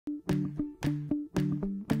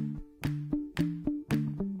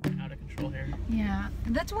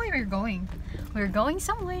That's why we're going. We're going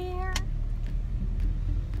somewhere.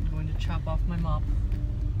 I'm going to chop off my mop.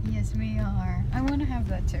 Yes, we are. I want to have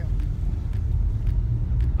that too.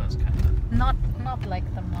 That's kind of Not like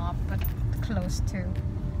the mop, but close to.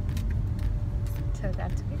 So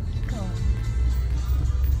that's where we go.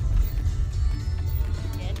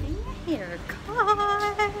 Getting a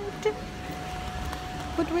haircut.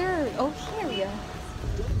 But where? Oh, here, yeah.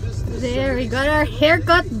 There, we got our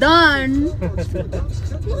haircut done.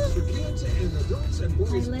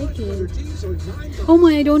 I like it. Oh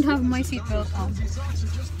my, I don't have my seatbelt on.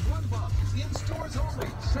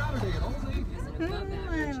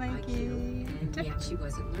 I like it. Yeah, she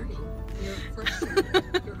wasn't learning.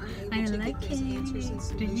 I like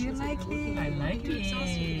it. Do you like it? I like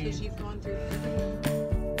it. Because you've gone through.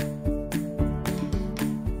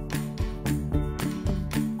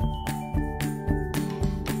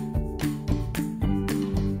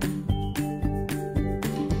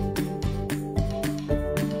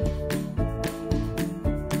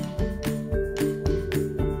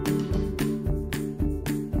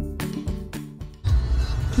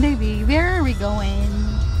 Baby, where are we going?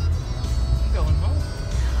 I'm going home.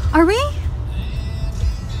 Are we?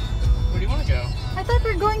 Where do you want to go? I thought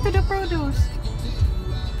we were going to the produce.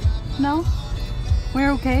 No? We're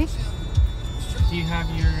okay? Do you have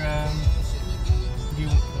your, do you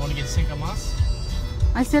want to get Cinco Mas?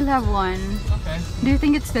 I still have one. Okay. Do you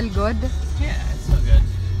think it's still good? Yeah, it's still good.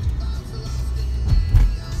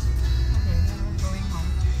 Okay, then we're going home.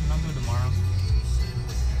 I'll do it tomorrow.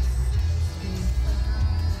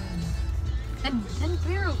 And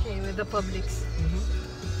we're okay with the Publix,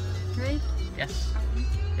 right? Yes.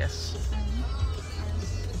 Yes.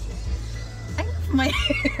 I love my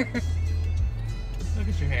hair. Look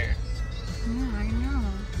at your hair. Yeah, I know.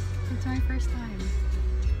 It's my first time.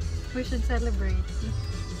 We should celebrate.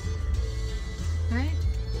 Right?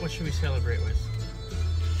 What should we celebrate with?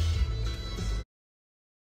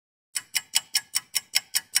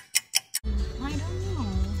 I don't know.